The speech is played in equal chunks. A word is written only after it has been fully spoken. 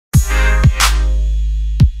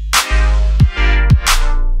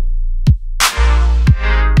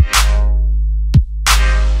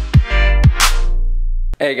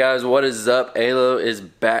Hey guys, what is up? Alo is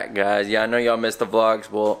back, guys. Yeah, I know y'all missed the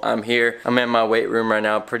vlogs. Well, I'm here. I'm in my weight room right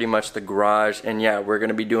now, pretty much the garage. And yeah, we're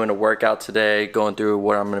gonna be doing a workout today, going through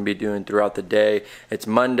what I'm gonna be doing throughout the day. It's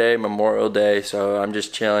Monday, Memorial Day, so I'm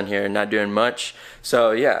just chilling here, not doing much.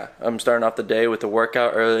 So yeah, I'm starting off the day with a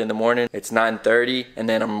workout early in the morning. It's 9:30, and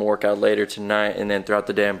then I'm gonna work out later tonight. And then throughout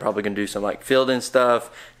the day, I'm probably gonna do some like fielding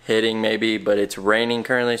stuff, hitting maybe, but it's raining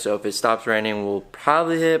currently, so if it stops raining we'll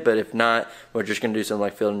probably hit, but if not, we're just gonna do some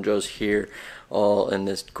like field and drills here all in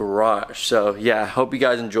this garage. So yeah, I hope you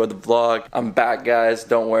guys enjoyed the vlog. I'm back, guys.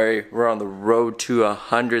 Don't worry, we're on the road to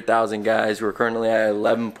 100,000 guys. We're currently at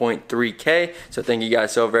 11.3k, so thank you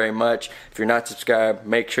guys so very much. If you're not subscribed,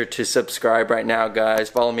 make sure to subscribe right now, guys.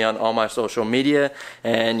 Follow me on all my social media,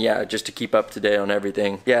 and yeah, just to keep up to date on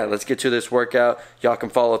everything. Yeah, let's get to this workout. Y'all can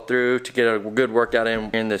follow through to get a good workout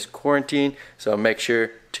in this quarantine, so make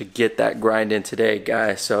sure to get that grind in today,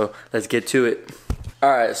 guys. So let's get to it.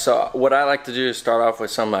 Alright, so what I like to do is start off with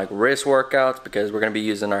some like wrist workouts, because we're going to be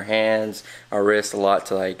using our hands, our wrists a lot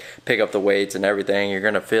to like pick up the weights and everything. You're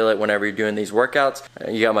going to feel it whenever you're doing these workouts.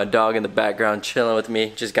 You got my dog in the background chilling with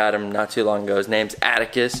me. Just got him not too long ago. His name's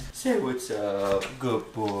Atticus. Say what's up,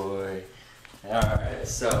 good boy. Alright,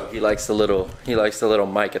 so he likes the little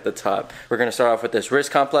mic at the top. We're going to start off with this wrist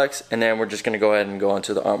complex, and then we're just going to go ahead and go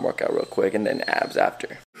into the arm workout real quick, and then abs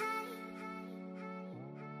after.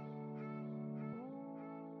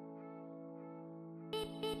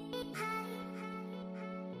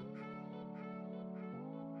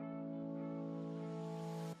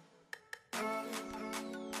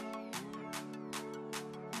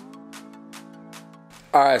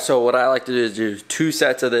 Alright, so what I like to do is do 2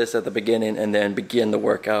 sets of this at the beginning and then begin the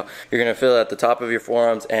workout. You're going to feel it at the top of your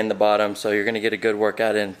forearms and the bottom, so you're going to get a good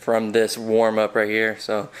workout in from this warm up right here.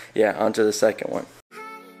 So yeah, on to the second one.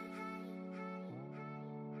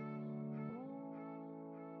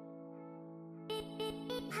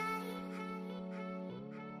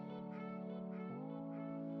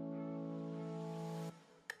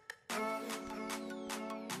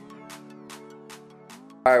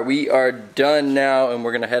 Alright, we are done now, and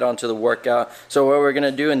we're going to head on to the workout. So what we're going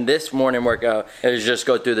to do in this morning workout is just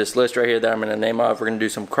go through this list right here that I'm going to name off. We're going to do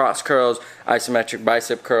some cross curls, isometric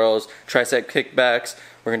bicep curls, tricep kickbacks.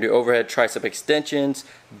 We're going to do overhead tricep extensions,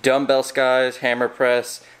 dumbbell skies, hammer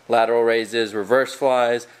press, lateral raises, reverse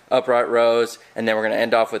flies, upright rows, and then we're going to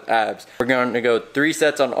end off with abs. We're going to go 3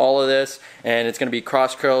 sets on all of this, and it's going to be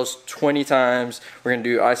cross curls 20 times. We're going to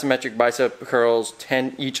do isometric bicep curls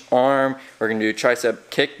 10 each arm. We're going to do tricep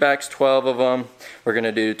kickbacks, 12 of them. We're going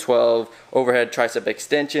to do 12 overhead tricep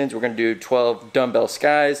extensions. We're going to do 12 dumbbell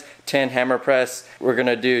skies, 10 hammer press. We're going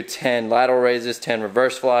to do 10 lateral raises, 10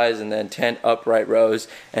 reverse flies, and then 10 upright rows,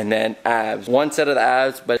 and then abs. 1 set of the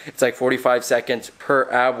abs, but it's like 45 seconds per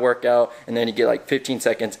ab workout, and then you get like 15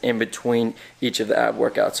 seconds in between each of the ab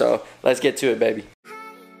workouts. So let's get to it, baby.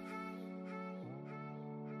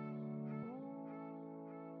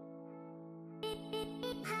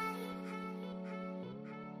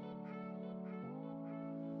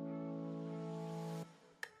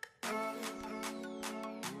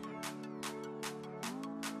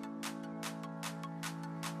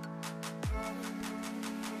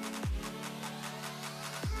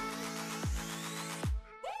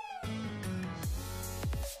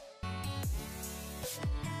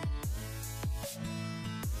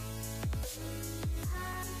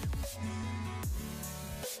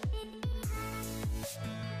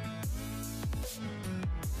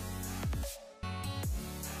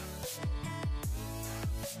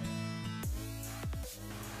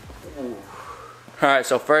 Alright,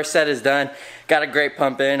 so first set is done. Got a great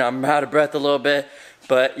pump in. I'm out of breath a little bit,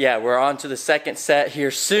 but yeah, we're on to the second set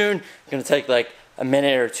here soon. Gonna take like a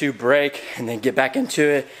minute or 2 break and then get back into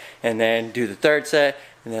it, and then do the third set,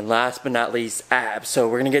 and then last but not least, abs. So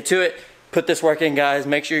we're gonna get to it. Put this work in, guys.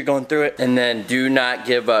 Make sure you're going through it, and then do not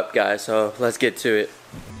give up, guys. So let's get to it.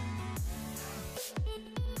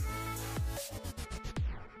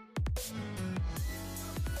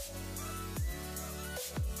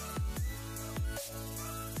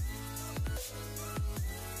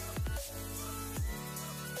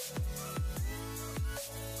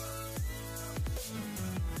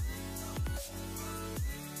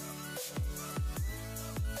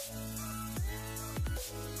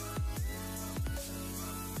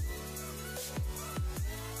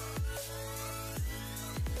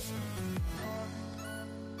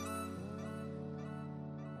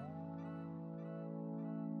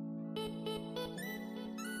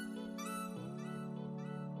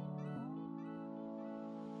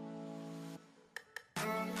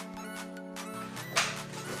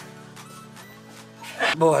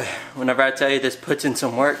 Boy, whenever I tell you this puts in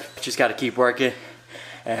some work, just gotta keep working.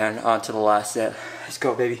 And on to the last set. Let's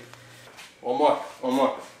go, baby. One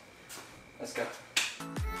more. Let's go.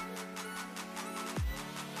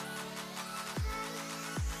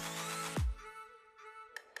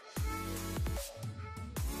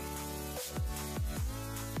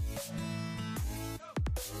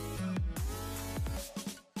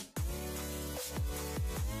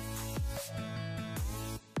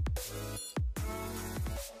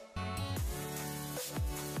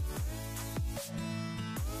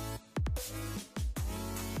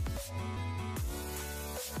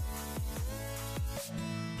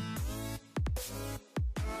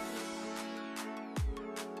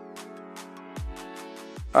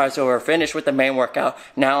 Alright, so we're finished with the main workout.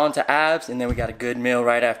 Now on to abs, and then we got a good meal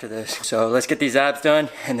right after this. So let's get these abs done,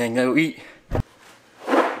 and then go eat.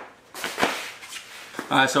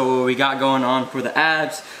 Alright, so what we got going on for the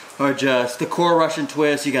abs are just the core Russian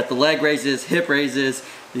twist. You got the leg raises, hip raises,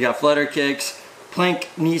 you got flutter kicks, plank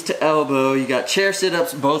knees to elbow, you got chair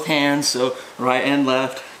sit-ups, both hands, so right and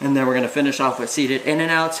left. And then we're gonna finish off with seated in and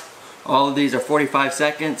outs. All of these are 45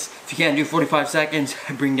 seconds. If you can't do 45 seconds,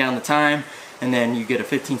 bring down the time. And then you get a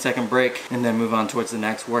 15-second break and then move on towards the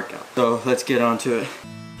next workout. So let's get on to it.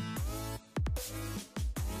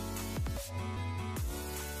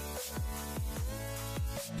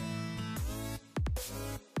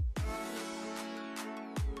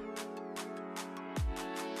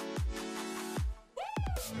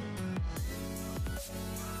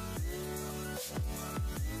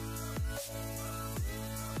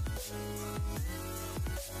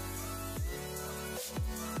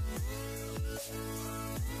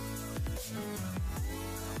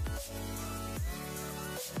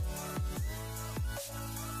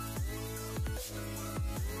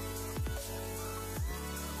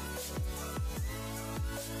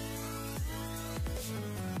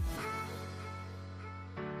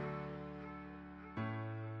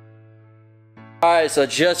 Alright, so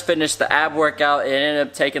just finished the ab workout. It ended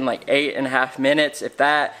up taking like 8.5 minutes, if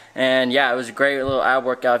that. And yeah, it was a great little ab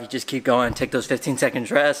workout. If you just keep going, take those 15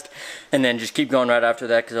 seconds rest, and then just keep going right after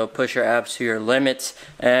that, because it'll push your abs to your limits.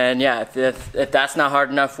 And yeah, if that's not hard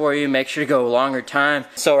enough for you, make sure to go a longer time.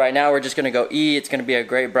 So right now we're just gonna go eat. It's gonna be a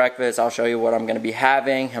great breakfast. I'll show you what I'm gonna be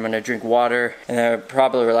having. I'm gonna drink water, and then I'll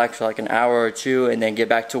probably relax for like an hour or two, and then get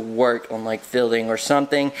back to work on like fielding or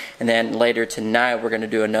something. And then later tonight we're gonna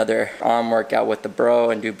do another arm workout with the bro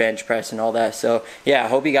and do bench press and all that. So yeah, I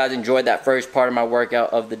hope you guys enjoyed that first part of my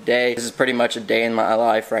workout of the day. This is pretty much a day in my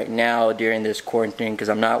life right now during this quarantine, because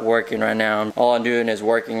I'm not working right now. All I'm doing is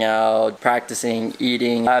working out, practicing,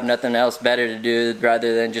 eating. I have nothing else better to do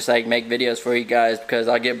rather than just like make videos for you guys, because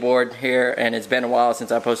I get bored here, and it's been a while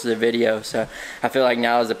since I posted a video. So I feel like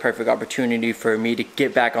now is the perfect opportunity for me to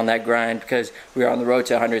get back on that grind, because we're on the road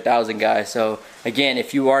to 100,000 guys. So again,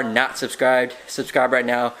 if you are not subscribed, subscribe right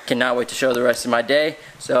now. Cannot wait to show the rest of my day.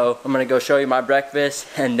 So I'm gonna go show you my breakfast,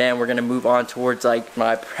 and then we're gonna move on towards like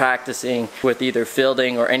my practicing with either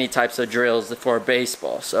fielding or any types of drills for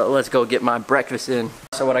baseball. So let's go get my breakfast in.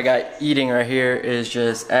 So what I got eating right here is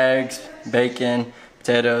just eggs, bacon,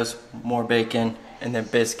 potatoes, more bacon, and then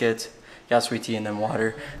biscuits. Got sweet tea and then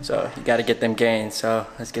water. So you gotta get them gains. So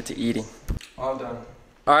let's get to eating. All done.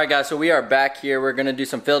 Alright guys, so we are back here. We're gonna do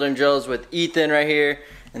some fielding drills with Ethan right here,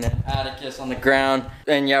 and then Atticus on the ground.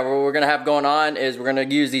 And yeah, what we're gonna have going on is we're gonna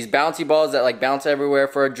use these bouncy balls that like bounce everywhere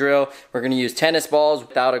for a drill. We're gonna use tennis balls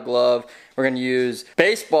without a glove. We're gonna use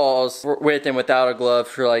baseballs with and without a glove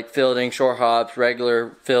for like fielding, short hops,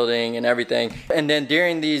 regular fielding, and everything. And then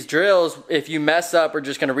during these drills, if you mess up, we're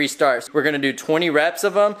just gonna restart. So we're gonna do 20 reps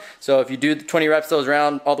of them. So if you do the 20 reps those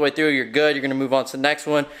round all the way through, you're good. You're gonna move on to the next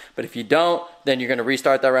one. But if you don't, then you're gonna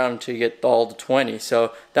restart that round until you get all the 20.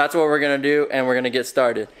 So that's what we're gonna do, and we're gonna get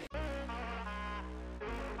started.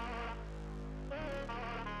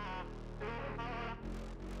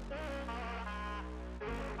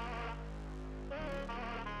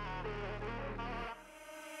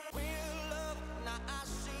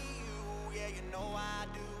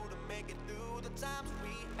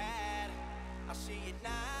 I see it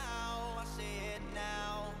now, I see it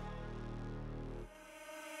now.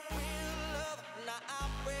 Real love, now I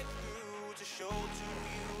break through to show to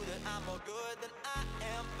you that I'm more good than I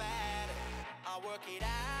am bad. I work it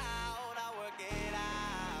out, I work it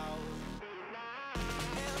out.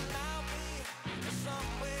 And I'll be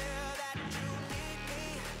somewhere that you need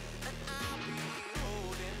me, and I'll be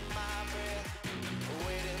holding my breath,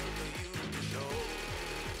 waiting for you to show.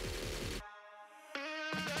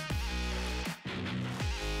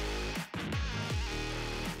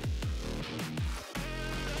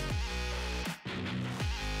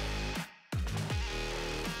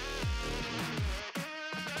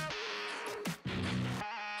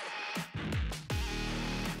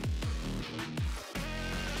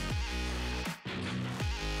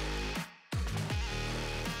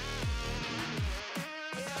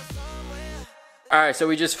 Alright, so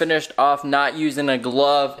we just finished off not using a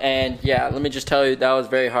glove, and yeah, let me just tell you, that was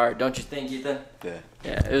very hard. Don't you think, Ethan? Yeah.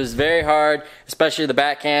 Yeah, it was very hard, especially the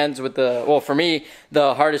backhands with the, well, for me,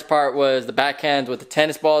 the hardest part was the backhands with the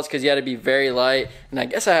tennis balls, because you had to be very light, and I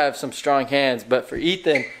guess I have some strong hands, but for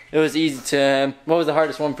Ethan, it was easy to him. What was the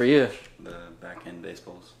hardest one for you? The backhand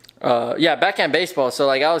baseballs. Yeah, backhand baseball. So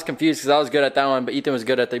like I was confused because I was good at that one, but Ethan was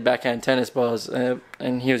good at the backhand tennis balls,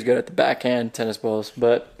 and he was good at the backhand tennis balls.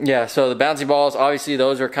 But yeah, so the bouncy balls, obviously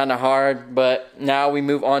those are kind of hard. But now we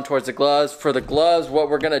move on towards the gloves. For the gloves, what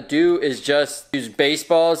we're gonna do is just use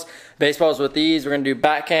baseballs. Baseballs with these, we're gonna do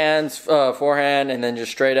backhands, forehand, and then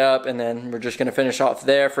just straight up, and then we're just gonna finish off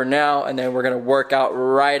there for now, and then we're gonna work out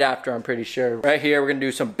right after, I'm pretty sure. Right here, we're gonna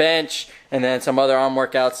do some bench, and then some other arm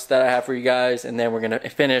workouts that I have for you guys, and then we're gonna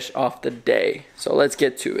finish off the day. So let's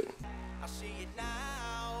get to it. I see it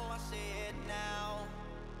now, I see it now.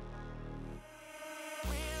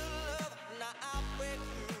 Real love, now I break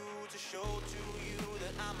through to show to you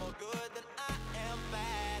that I'm more good than I am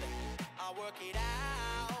bad. I work it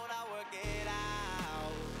out, I work it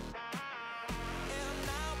out. And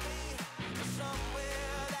I'll be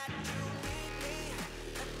somewhere that you need me,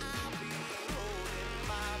 and I'll be holding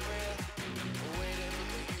my breath, waiting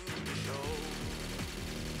for you to show.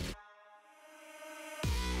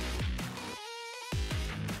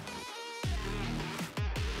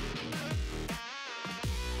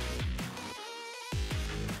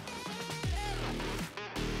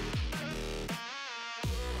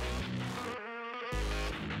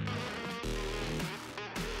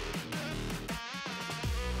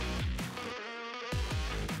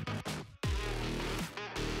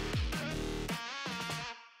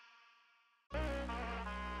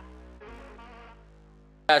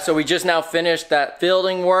 So we just now finished that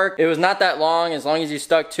fielding work. It was not that long as you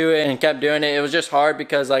stuck to it and kept doing it. It was just hard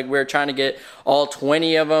because like we were trying to get all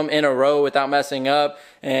 20 of them in a row without messing up.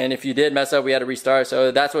 And if you did mess up, we had to restart.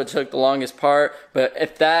 So that's what took the longest part. But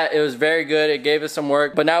if that, it was very good. It gave us some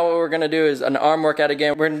work. But now what we're gonna do is an arm workout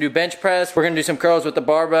again. We're gonna do bench press. We're gonna do some curls with the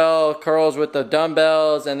barbell, curls with the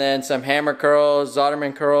dumbbells, and then some hammer curls,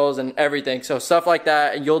 Zotterman curls, and everything. So stuff like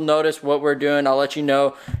that. And you'll notice what we're doing. I'll let you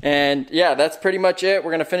know. And yeah, that's pretty much it.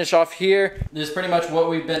 We're gonna finish off here. This is pretty much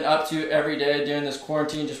what we've been up to every day during this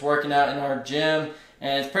quarantine, just working out in our gym.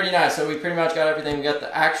 And it's pretty nice. So we pretty much got everything. We got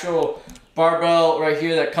the actual barbell right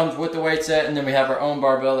here that comes with the weight set, and then we have our own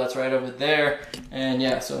barbell that's right over there. And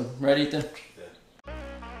yeah, so ready, Ethan?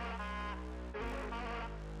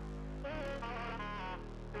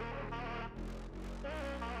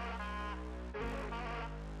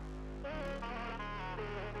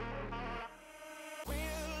 Real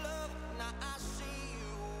love, now I see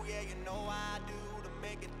you, yeah, you know I do, to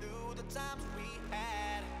make it through the times we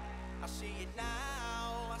had. I see it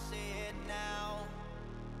now, I see it now.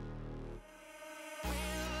 Real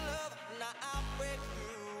love, now I break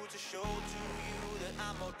through to show to you that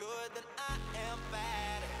I'm more good than I am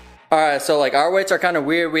bad. Alright, so like our weights are kind of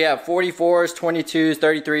weird. We have 44s, 22s,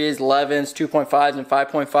 33s, 11s, 2.5s, and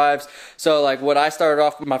 5.5s. So like what I started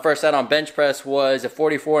off with my first set on bench press was a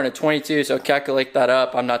 44 and a 22, so calculate that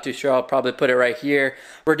up. I'm not too sure. I'll probably put it right here.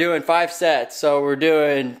 We're doing 5 sets. So we're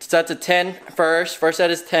doing sets of 10 first. First set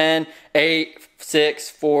is 10, 8, 6,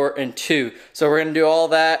 4, and 2. So we're going to do all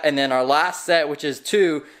that, and then our last set, which is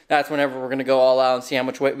 2, that's whenever we're going to go all out and see how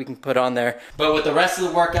much weight we can put on there. But with the rest of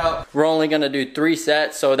the workout, we're only going to do 3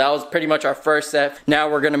 sets. So that was pretty much our first set. Now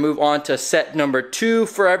we're going to move on to set number 2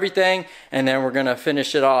 for everything, and then we're going to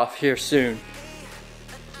finish it off here soon.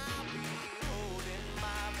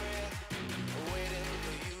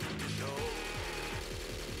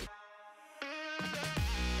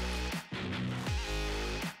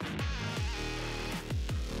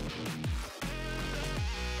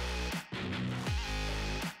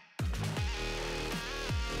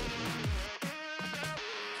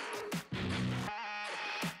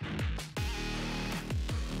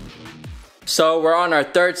 So we're on our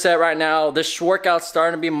 3rd set right now. This workout's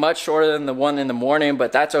starting to be much shorter than the one in the morning,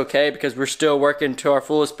 but that's okay because we're still working to our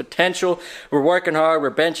fullest potential. We're working hard,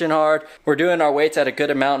 we're benching hard, we're doing our weights at a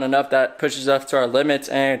good amount, enough that pushes us to our limits.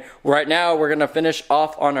 And right now we're gonna finish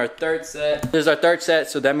off on our 3rd set. This is our 3rd set,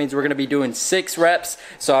 so that means we're gonna be doing 6 reps.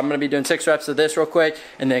 So I'm gonna be doing 6 reps of this real quick,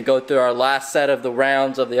 and then go through our last set of the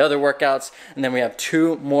rounds of the other workouts, and then we have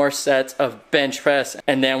 2 more sets of bench press,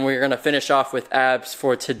 and then we're gonna finish off with abs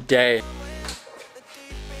for today.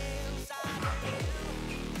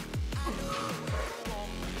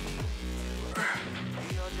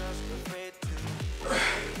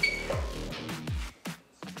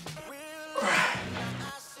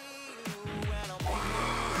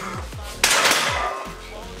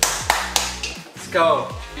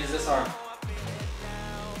 Go. Use this arm.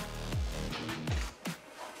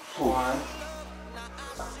 1,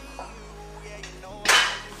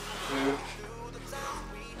 2,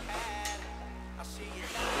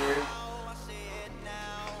 3,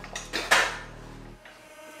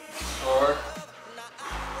 4,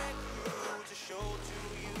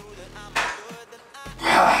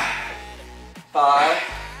 5.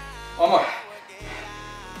 One more.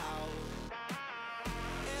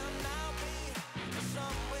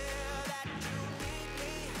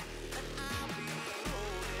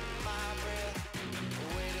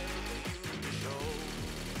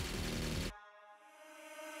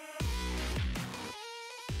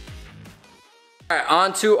 All right,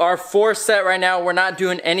 on to our 4th set right now. We're not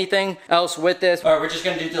doing anything else with this. All right, we're just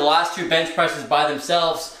gonna do the last 2 bench presses by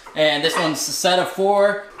themselves. And this one's a set of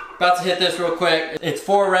 4. About to hit this real quick. It's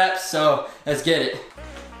 4 reps, so let's get it.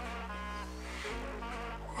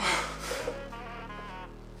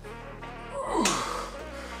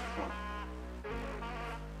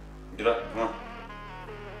 Get up, come on.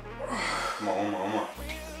 Come on, come on, come on.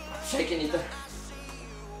 I'm shaking, Ethan.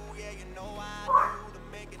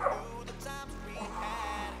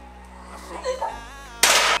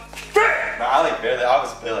 I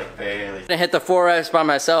was barely. I hit the 4 reps by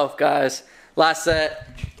myself, guys. Last set,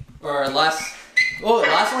 or last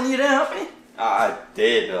one you didn't help me? I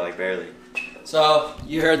did, but like barely. So,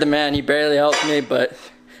 you heard the man, he barely helped me, but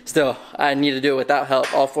still, I need to do it without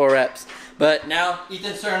help, all 4 reps. But now,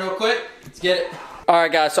 Ethan's turn real quick, let's get it.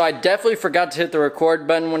 Alright guys, so I definitely forgot to hit the record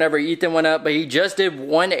button whenever Ethan went up, but he just did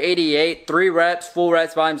 188, 3 reps, full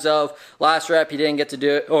reps by himself. Last rep, he didn't get to do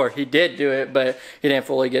it, or he did do it, but he didn't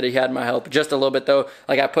fully get it. He had my help just a little bit though.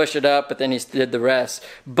 Like I pushed it up, but then he did the rest.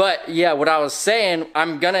 But yeah, what I was saying,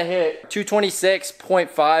 I'm gonna hit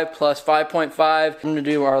 226.5 plus 5.5. I'm gonna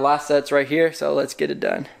do our last sets right here, so let's get it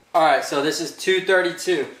done. Alright, so this is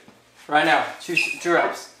 232 right now, two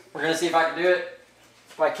reps. We're gonna see if I can do it.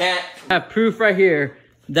 If I can't, I have proof right here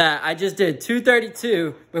that I just did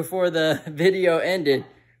 232 before the video ended,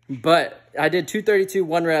 but I did 232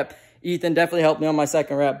 1 rep. Ethan definitely helped me on my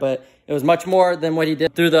 2nd rep, but it was much more than what he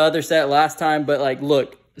did through the other set last time. But like,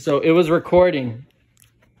 look, so it was recording.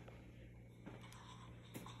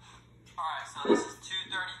 All right, so this is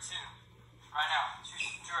 232 right now, 2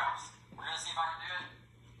 reps. We're gonna see if I can do it.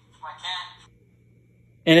 If I can't.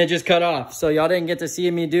 And it just cut off. So y'all didn't get to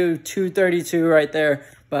see me do 232 right there,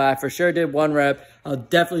 but I for sure did 1 rep. I'll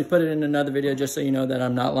definitely put it in another video just so you know that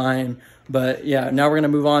I'm not lying. But yeah, now we're gonna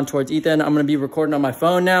move on towards Ethan. I'm gonna be recording on my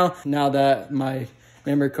phone now that my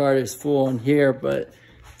memory card is full in here, but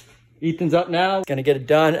Ethan's up now. Gonna get it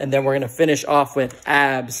done, and then we're gonna finish off with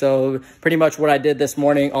abs. So pretty much what I did this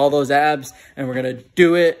morning, all those abs, and we're gonna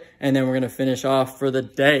do it, and then we're gonna finish off for the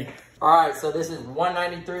day. All right, so this is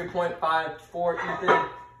 193.5 for Ethan.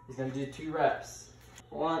 He's gonna do 2 reps.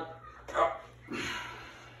 1.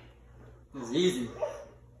 This is easy.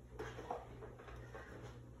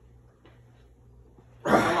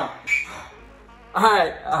 Come on.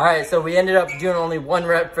 All right, so we ended up doing only 1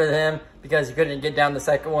 rep for him because he couldn't get down the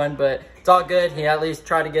 2nd one, but it's all good. He at least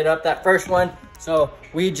tried to get up that 1st one. So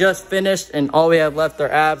we just finished and all we have left are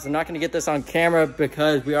abs. I'm not gonna get this on camera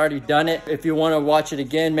because we already done it. If you wanna watch it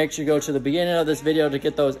again, make sure you go to the beginning of this video to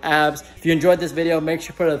get those abs. If you enjoyed this video, make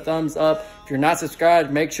sure you put a thumbs up. If you're not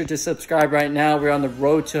subscribed, make sure to subscribe right now. We're on the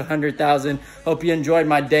road to 100,000. Hope you enjoyed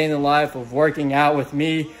my day in the life of working out with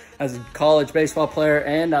me as a college baseball player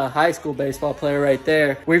and a high school baseball player right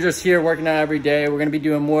there. We're just here working out every day. We're gonna be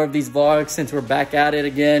doing more of these vlogs since we're back at it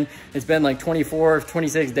again. It's been like 24,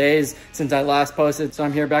 26 days since I last posted, so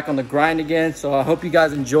I'm here back on the grind again. So I hope you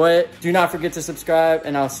guys enjoy it. Do not forget to subscribe,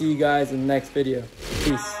 and I'll see you guys in the next video.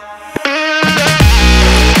 Peace.